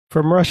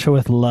From Russia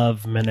with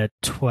Love, minute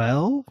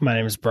 12. My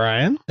name is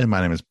Brian. And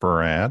my name is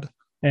Brad.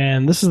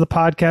 And this is the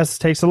podcast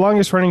that takes the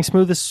longest running,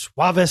 smoothest,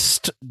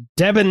 suavest,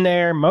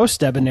 most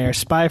debonair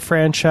spy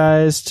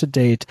franchise to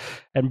date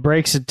and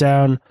breaks it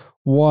down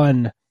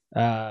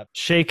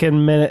shakes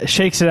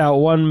it out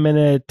 1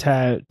 minute,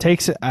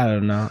 takes it. I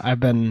don't know.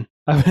 I've been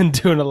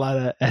doing a lot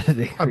of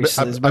editing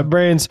recently.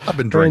 I've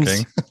been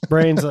drinking.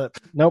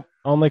 Nope,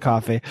 only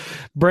coffee.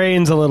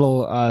 Brain's a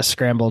little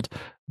scrambled.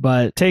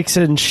 But takes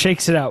it and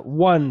shakes it out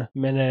 1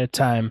 minute at a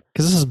time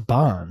because this is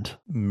Bond.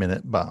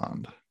 Minute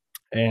Bond.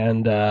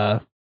 And,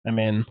 I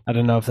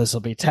don't know if this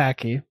will be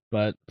tacky,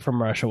 but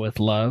From Russia with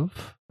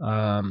Love.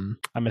 I'm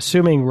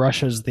assuming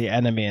Russia's the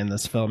enemy in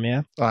this film,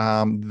 yeah?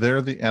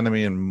 They're the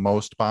enemy in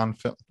most Bond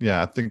films.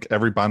 Yeah, I think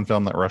every Bond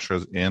film that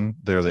Russia's in,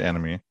 they're the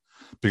enemy.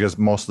 Because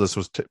most of this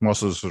was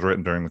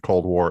written during the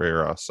Cold War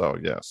era, so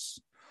yes.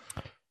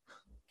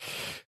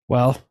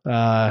 Well,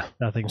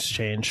 nothing's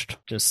changed.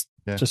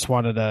 Just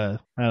wanted to,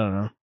 I don't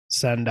know,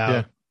 send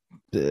out.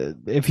 Yeah.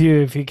 If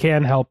you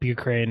can help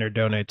Ukraine or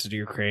donate to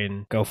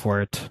Ukraine, go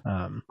for it.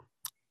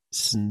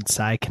 Since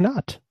I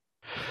cannot.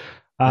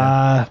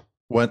 At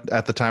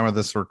the time of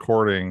this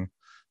recording,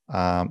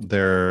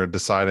 they're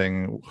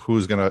deciding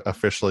who's going to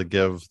officially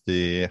give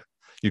the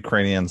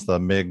Ukrainians the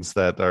MiGs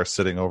that are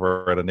sitting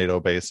over at a NATO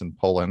base in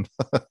Poland.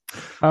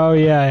 Oh,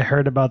 yeah, I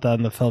heard about that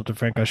on the Philip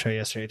DeFranco show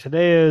yesterday.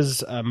 Today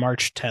is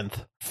March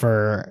 10th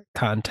for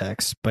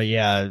context. But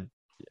yeah,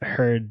 I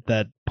heard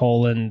that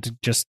Poland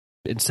just,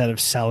 instead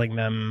of selling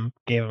them,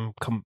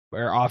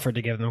 offered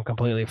to give them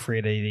completely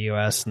free to the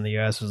U.S. And the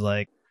U.S. was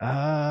like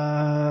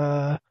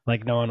no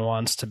one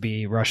wants to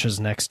be Russia's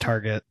next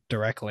target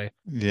directly.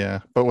 Yeah,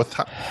 but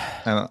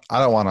and I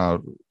don't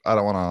want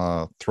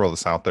to throw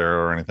this out there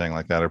or anything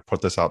like that, or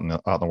put this out in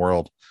the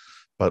world.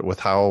 But with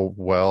how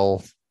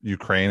well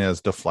Ukraine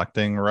is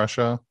deflecting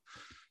Russia,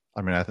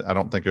 I mean, I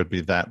don't think it would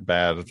be that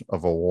bad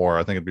of a war.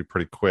 I think it'd be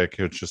pretty quick.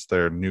 It's just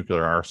their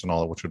nuclear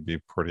arsenal, which would be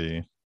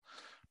pretty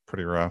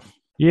rough.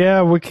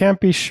 Yeah, we can't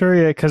be sure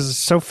yet because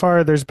so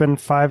far there's been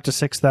 5,000 to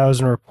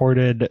 6,000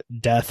 reported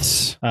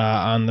deaths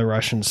on the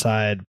Russian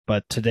side.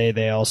 But today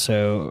they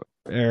also,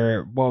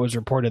 what was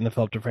reported in the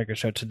Philip DeFranco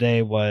show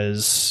today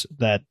was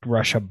that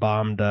Russia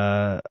bombed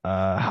a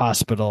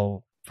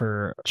hospital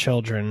for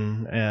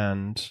children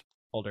and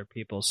older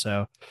people.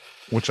 So,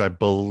 which I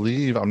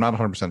believe, I'm not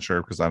 100%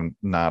 sure because I'm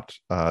not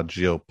a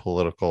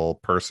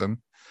geopolitical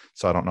person,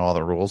 so I don't know all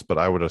the rules. But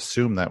I would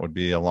assume that would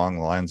be along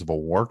the lines of a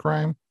war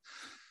crime.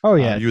 Oh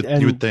yeah, you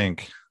would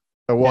think.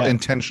 Well,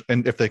 intention,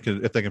 and if they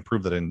can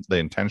prove that they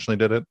intentionally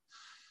did it,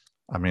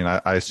 I mean,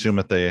 I assume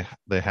that they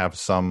have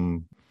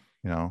some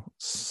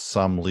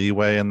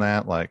leeway in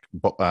that, like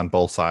on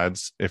both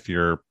sides. If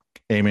you're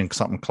aiming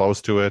something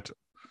close to it,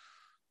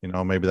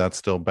 maybe that's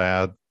still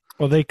bad.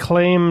 Well, they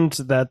claimed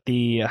that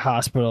the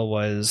hospital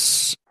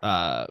was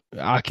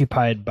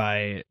occupied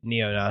by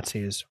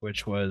neo-Nazis,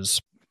 which was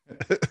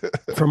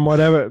from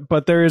whatever.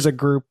 But there is a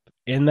group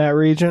in that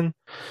region.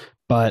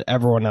 But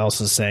everyone else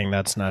is saying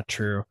that's not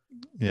true.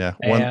 Yeah,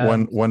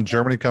 when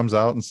Germany comes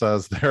out and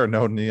says there are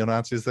no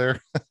neo-Nazis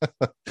there.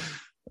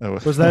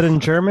 Was that in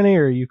Germany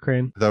or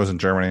Ukraine? That was in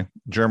Germany.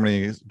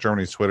 Germany's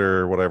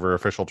Twitter, whatever,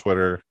 official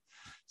Twitter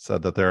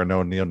said that there are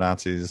no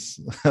neo-Nazis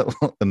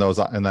in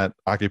that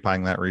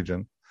occupying that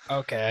region.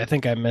 Okay, I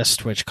think I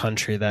missed which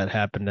country that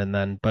happened in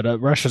then. But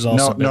Russia's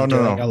also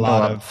doing a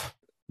lot of.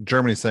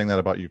 Germany's saying that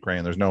about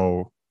Ukraine. There's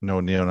no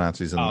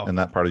neo-Nazis in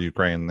that part of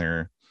Ukraine.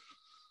 They're.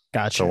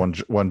 Gotcha. So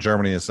when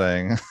Germany is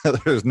saying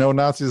there's no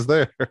Nazis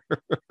there,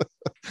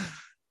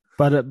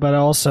 but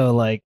also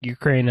like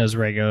Ukraine has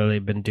regularly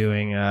been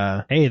doing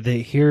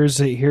here's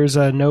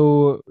a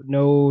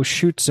no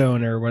shoot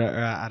zone or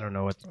whatever, I don't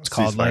know what it's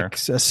called, like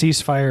a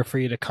ceasefire for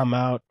you to come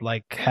out,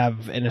 like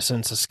have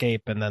innocents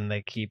escape, and then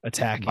they keep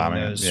attacking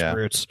those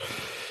routes.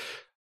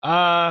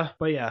 But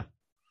yeah,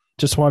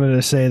 just wanted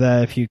to say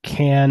that if you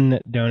can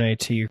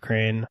donate to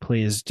Ukraine,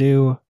 please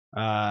do.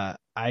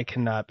 I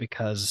cannot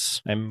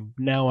because I'm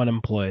now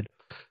unemployed.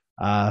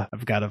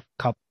 I've got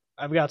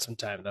some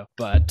time though,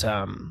 but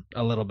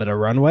a little bit of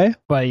runway.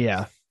 But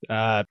yeah,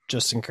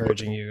 just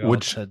encouraging you all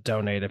to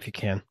donate if you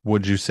can.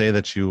 Would you say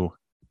that you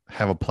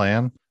have a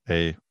plan,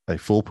 a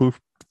foolproof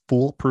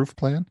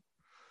plan?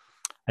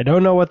 I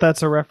don't know what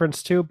that's a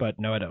reference to, but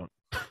no, I don't.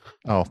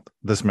 Oh,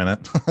 this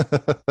minute.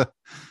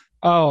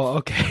 Oh,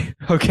 okay.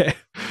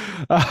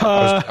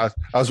 I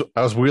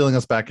was wheeling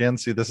us back in.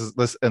 See, this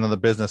end of the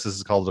business. This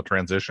is called the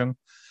transition,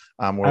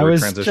 where we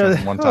transition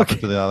from one topic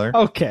to the other.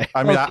 Okay.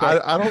 I mean, okay.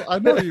 I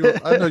know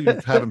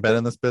you haven't been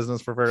in this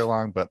business for very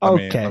long, but let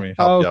me help you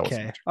out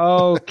with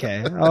some.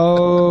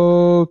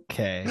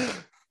 Okay.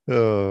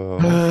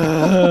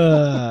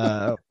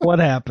 What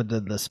happened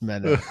in this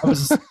minute? I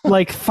was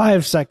like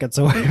 5 seconds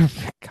away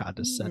from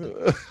condescending.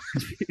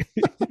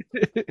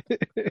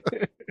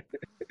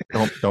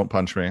 Don't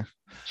punch me.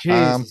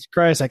 Jesus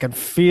Christ, I can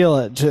feel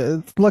it.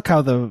 Look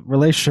how the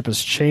relationship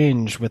has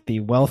changed with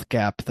the wealth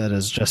gap that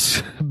has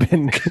just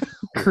been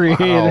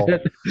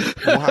created.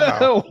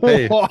 Wow.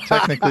 Hey,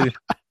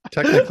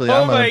 Technically,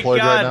 I'm unemployed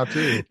right now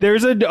too.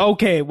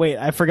 Wait,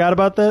 I forgot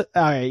about that.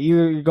 All right,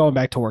 you're going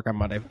back to work on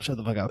Monday. Shut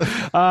the fuck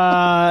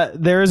up.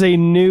 There's a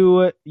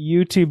new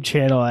YouTube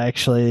channel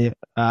actually.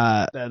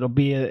 That'll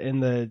be in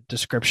the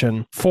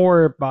description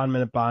for Bond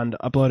Minute Bond,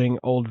 uploading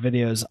old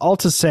videos. All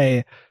to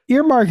say,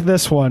 earmark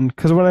this one,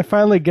 because when I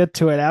finally get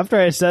to it, after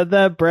I said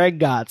that, Brad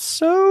got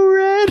so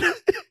red.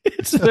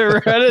 It's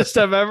the reddest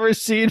I've ever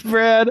seen,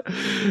 Brad,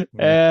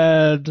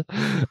 and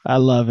I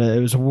love it.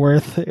 It was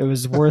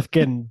worth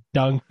getting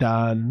dunked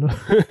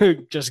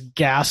on, just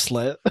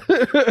gaslit.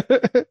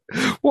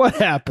 What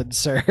happened,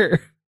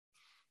 sir?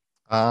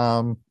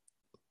 I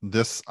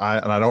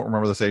don't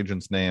remember this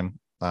agent's name.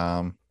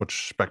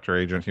 Which Spectre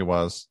agent he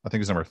was. I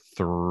think he's number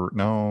 3.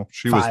 No,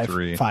 she was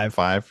 3.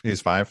 5.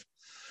 He's 5.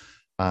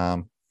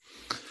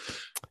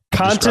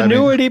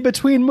 Continuity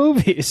between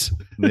movies.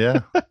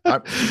 Yeah.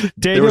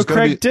 Daniel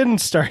Craig didn't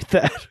start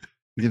that.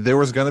 There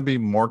was going to be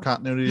more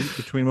continuity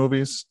between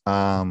movies.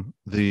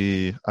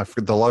 The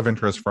love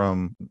interest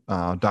from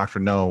Dr.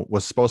 No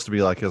was supposed to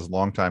be like his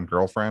longtime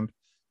girlfriend,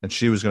 and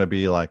she was going to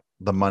be like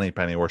the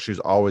Moneypenny, where she's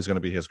always going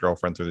to be his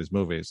girlfriend through these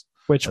movies.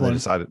 Which one? They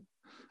decided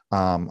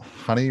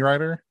Honey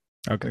Rider.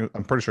 Okay,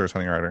 I'm pretty sure it's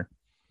Honey Rider.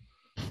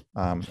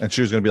 And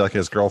she was going to be like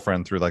his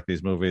girlfriend through like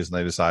these movies, and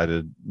they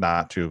decided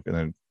not to, and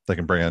then they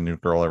can bring in a new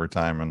girl every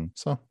time, and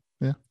so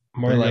yeah.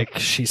 More like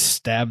she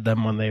stabbed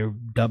them when they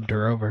dubbed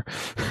her over.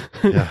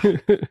 Yeah,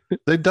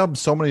 they dubbed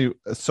so many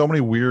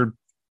weird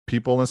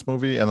people in this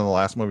movie, and in the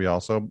last movie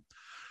also.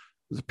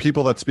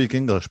 People that speak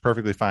English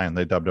perfectly fine,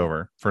 they dubbed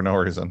over for no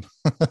reason,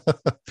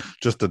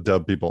 just to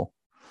dub people.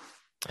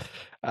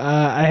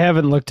 I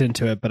haven't looked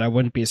into it, but I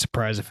wouldn't be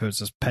surprised if it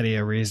was as petty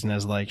a reason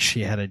as like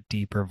she had a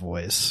deeper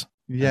voice.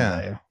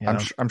 Yeah,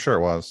 I'm sure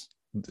it was.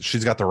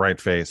 She's got the right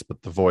face,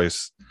 but the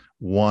voice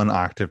 1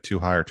 octave too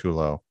high or too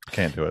low.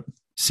 Can't do it.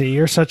 See,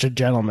 you're such a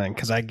gentleman,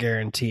 because I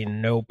guarantee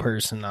no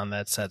person on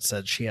that set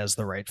said she has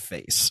the right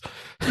face.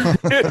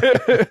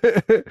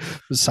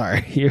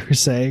 Sorry, you were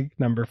saying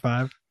number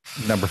 5?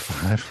 Number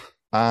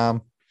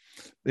 5.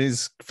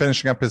 He's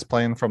finishing up his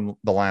plane from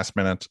the last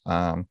minute.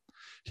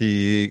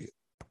 He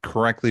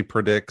correctly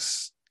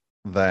predicts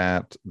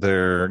that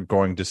they're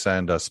going to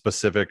send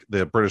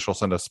the British will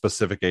send a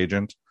specific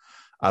agent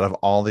out of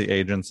all the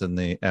agents in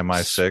the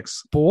MI6.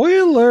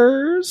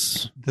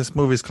 Spoilers. This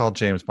movie's called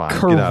James Bond.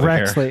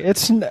 Correctly.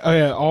 It's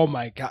oh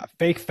my God,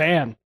 fake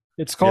fan.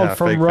 It's called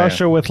From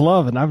Russia with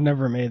Love, and I've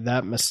never made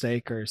that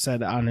mistake or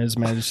said on His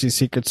Majesty's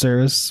Secret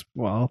Service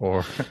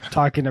while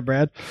talking to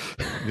Brad.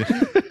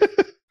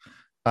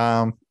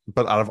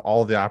 But out of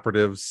all the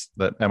operatives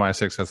that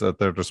MI6 has at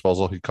their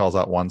disposal, he calls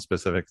out one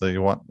specific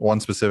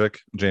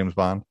James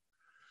Bond.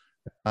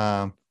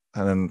 And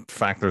in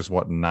fact, there's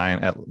a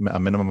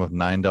minimum of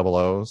 9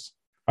 00s.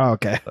 Oh,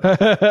 okay.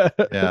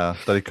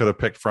 That he could have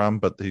picked from,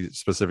 but he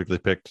specifically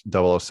picked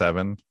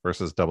 007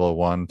 versus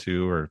 001,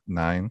 2, or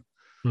 9.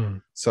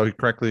 So he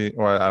correctly,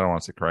 or I don't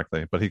want to say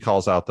correctly, but he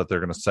calls out that they're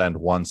going to send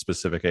one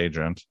specific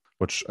agent,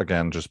 which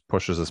again just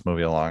pushes this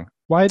movie along.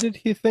 Why did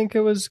he think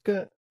it was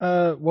good?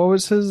 What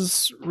was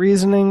his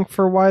reasoning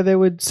for why they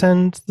would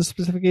send the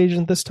specific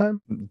agent this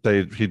time?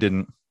 He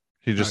didn't.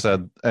 He just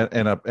said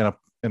in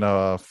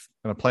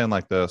a plane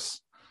like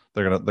this,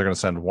 they're gonna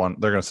send one.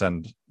 They're gonna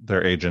send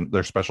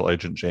their special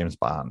agent James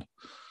Bond.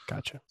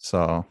 Gotcha.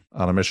 So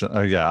on a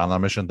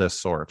mission this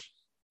sort,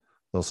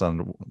 they'll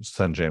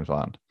send James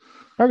Bond.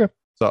 Okay.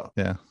 So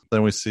yeah,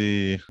 then we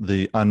see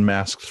the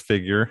unmasked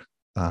figure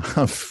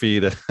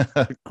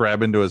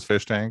grab into his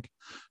fish tank,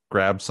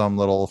 grab some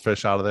little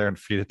fish out of there, and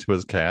feed it to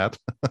his cat.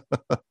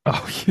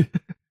 Oh, yeah.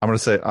 I'm gonna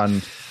say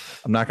I'm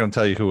not gonna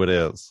tell you who it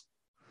is,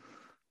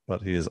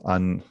 but he is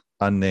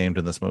unnamed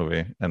in this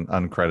movie and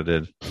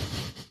uncredited.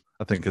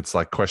 I think it's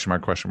like question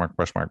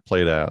mark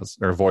played as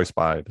or voiced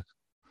by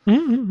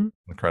in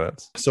the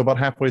credits. So about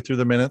halfway through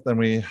the minute, then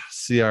we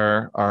see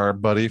our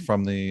buddy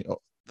from the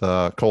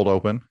cold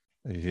open.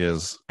 He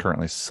is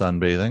currently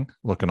sunbathing,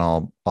 looking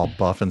all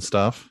buff and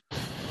stuff.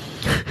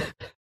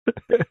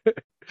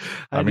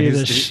 I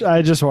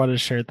just want a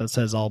shirt that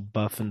says all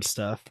buff and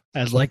stuff,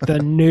 as like the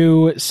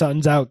new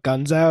Suns Out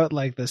Guns Out,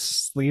 like the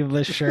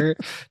sleeveless shirt,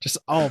 just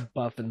all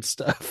buff and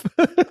stuff.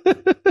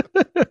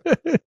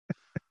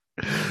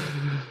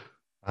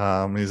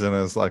 He's in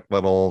his like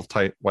little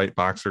tight white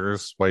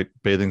boxers, white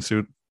bathing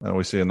suit, and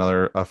we see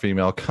a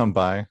female come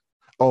by.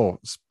 Oh,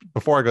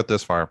 before I got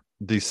this far,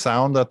 the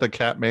sound that the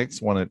cat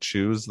makes when it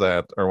chews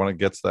that, or when it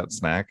gets that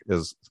snack,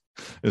 is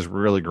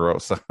really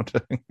gross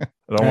sounding.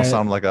 It almost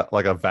sounds like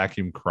a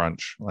vacuum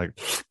crunch, like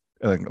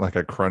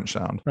a crunch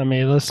sound. Let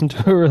me listen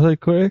to it really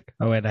quick.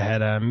 Oh wait, I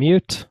had a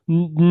mute.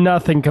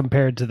 Nothing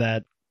compared to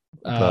that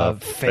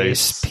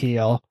face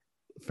peel.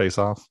 Face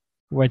off.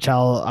 Which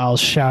I'll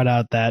shout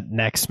out that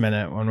next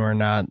minute when we're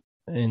not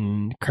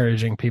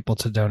encouraging people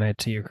to donate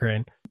to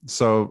Ukraine.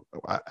 So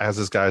as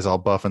this guy's all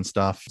buff and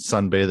stuff,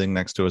 sunbathing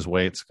next to his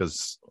weights,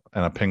 looks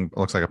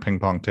like a ping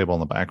pong table in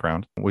the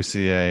background. We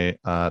see a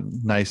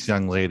nice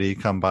young lady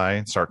come by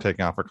and start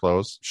taking off her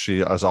clothes. She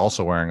is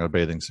also wearing a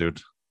bathing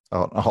suit.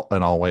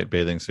 an all white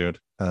bathing suit,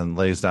 and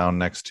lays down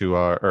next to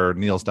or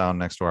kneels down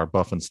next to our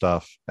buff and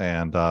stuff,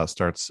 and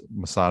starts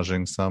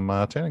massaging some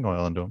tanning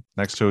oil into him.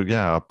 Next to it,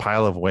 yeah, a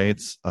pile of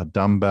weights, a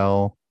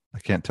dumbbell. I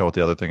can't tell what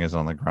the other thing is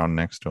on the ground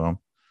next to him.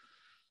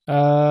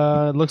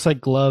 It looks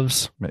like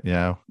gloves.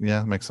 Yeah,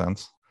 makes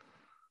sense.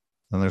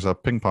 And there's a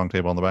ping pong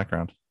table in the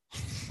background.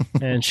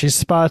 And she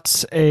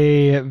spots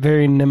a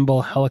very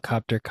nimble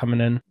helicopter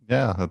coming in.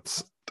 Yeah,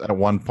 it's at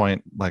one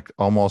point like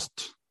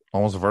almost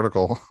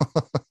vertical.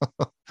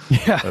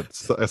 Yeah.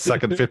 It's a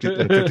second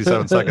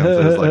 57 seconds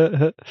is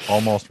like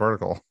almost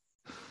vertical.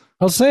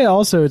 I'll say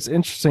also it's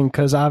interesting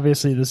because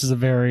obviously this is a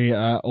very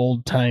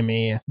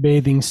old-timey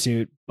bathing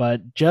suit,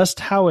 but just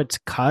how it's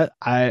cut,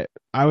 I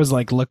was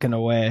like looking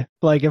away.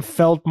 Like it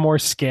felt more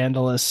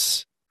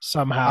scandalous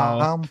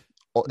somehow.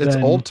 It's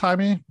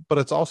old-timey, but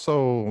it's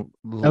also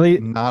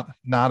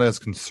not as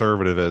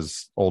conservative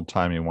as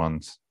old-timey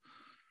ones.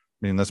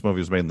 I mean, this movie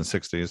was made in the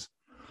 60s,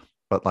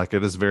 but like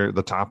it is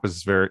the top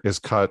is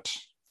cut,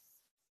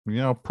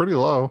 pretty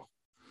low.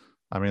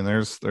 I mean,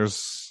 there's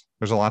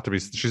a lot to be,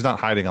 she's not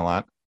hiding a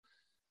lot.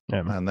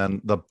 Yeah. And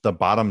then the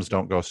bottoms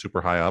don't go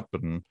super high up,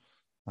 and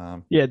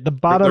the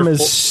bottom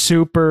is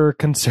super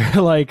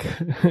like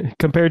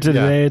compared to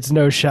today, it's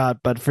no shot.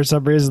 But for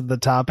some reason, the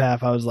top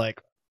half, I was like,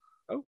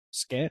 oh,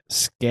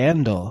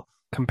 scandal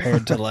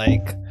compared to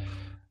like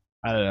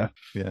I don't know,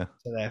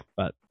 today.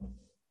 But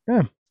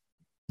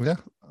yeah.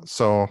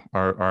 So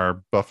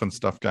our buff and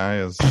stuff guy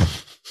is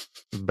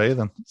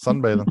sunbathing.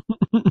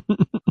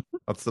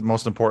 That's the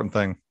most important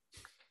thing.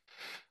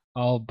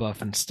 All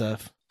buff and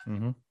stuff.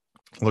 Mm-hmm.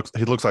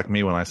 He looks like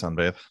me when I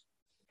sunbathe.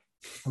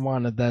 I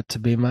wanted that to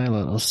be my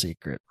little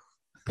secret.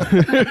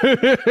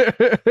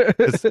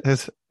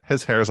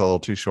 his hair is a little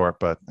too short,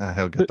 but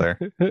he'll get there.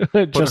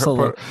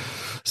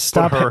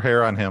 Stop put her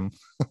hair on him.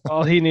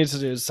 All he needs to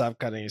do is stop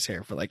cutting his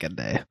hair for like a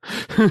day.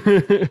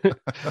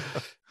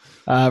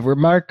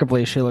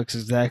 Remarkably, she looks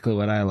exactly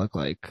what I look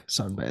like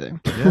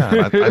sunbathing.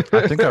 Yeah,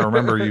 I think I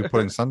remember you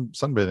putting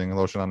sunbathing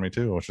lotion on me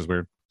too, which is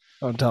weird.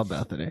 Don't tell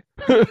Bethany.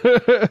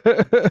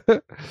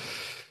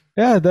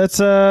 Yeah, that's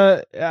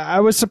I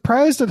was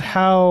surprised at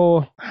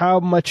how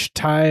much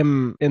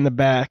time in the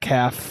back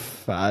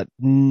half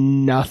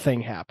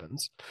nothing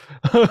happens.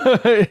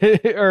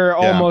 Or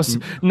almost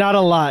not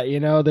a lot,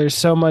 there's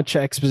so much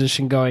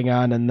exposition going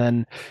on, and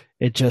then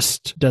it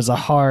just does a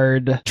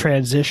hard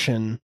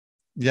transition.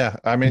 Yeah,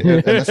 I mean,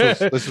 and this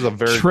is a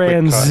very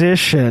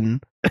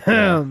transition.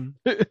 I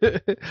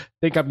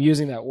think I'm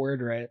using that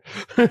word right.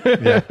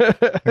 Yeah,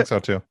 I think so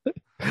too.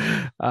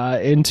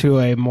 Into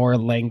a more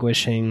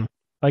languishing.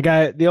 Like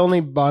the only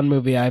Bond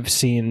movie I've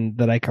seen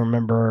that I can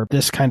remember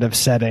this kind of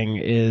setting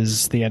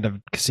is the end of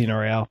Casino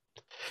Royale,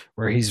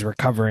 where he's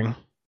recovering.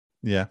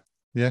 Yeah.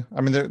 I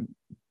mean,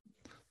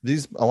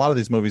 a lot of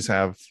these movies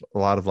have a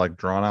lot of like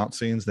drawn out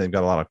scenes. They've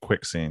got a lot of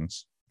quick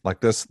scenes. Like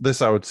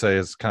this I would say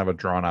is kind of a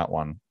drawn out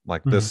one.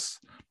 Like this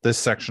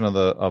section of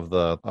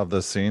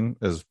the scene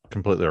is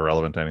completely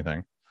irrelevant to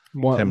anything.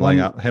 Him laying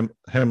out in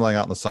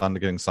the sun to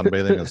getting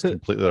sunbathing is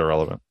completely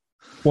irrelevant.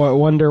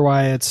 Wonder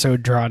why it's so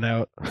drawn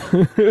out.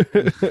 They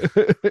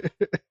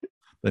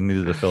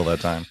needed to fill that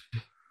time.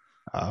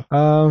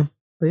 But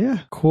yeah,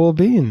 cool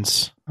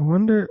beans. I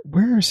wonder,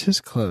 where's his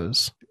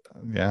clothes?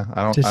 Yeah,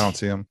 I don't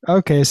see him.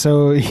 Okay,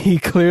 so he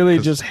clearly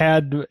just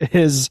had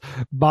his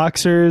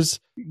boxers,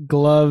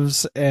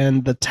 gloves,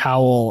 and the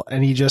towel,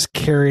 and he just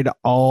carried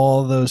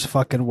all those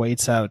fucking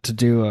weights out to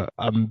do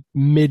a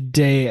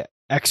midday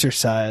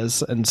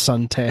exercise and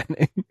sun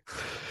tanning.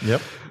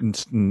 Yep.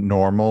 It's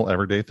normal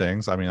everyday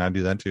things. I mean, I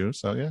do that too.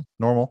 So yeah,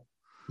 normal.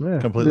 Yeah.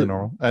 Completely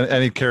normal.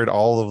 And he carried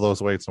all of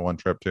those weights in one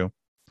trip too.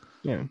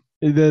 Yeah.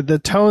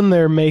 The tone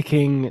they're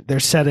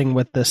setting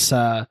with this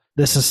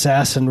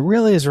assassin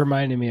really is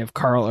reminding me of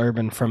Karl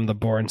Urban from The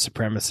Bourne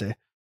Supremacy.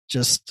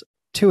 Just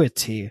to a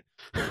T.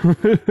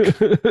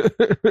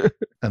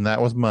 And that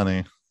was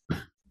money.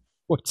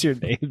 What's your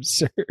name,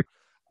 sir?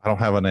 I don't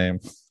have a name.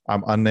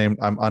 I'm unnamed.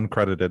 I'm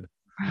uncredited.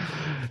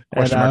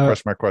 Question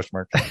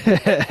mark.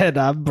 And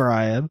I'm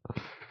Brian.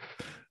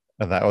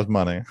 And that was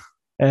money.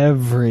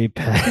 Every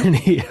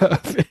penny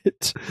of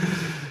it.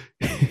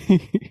 You're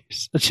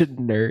such a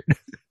nerd.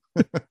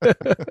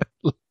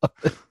 Love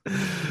it.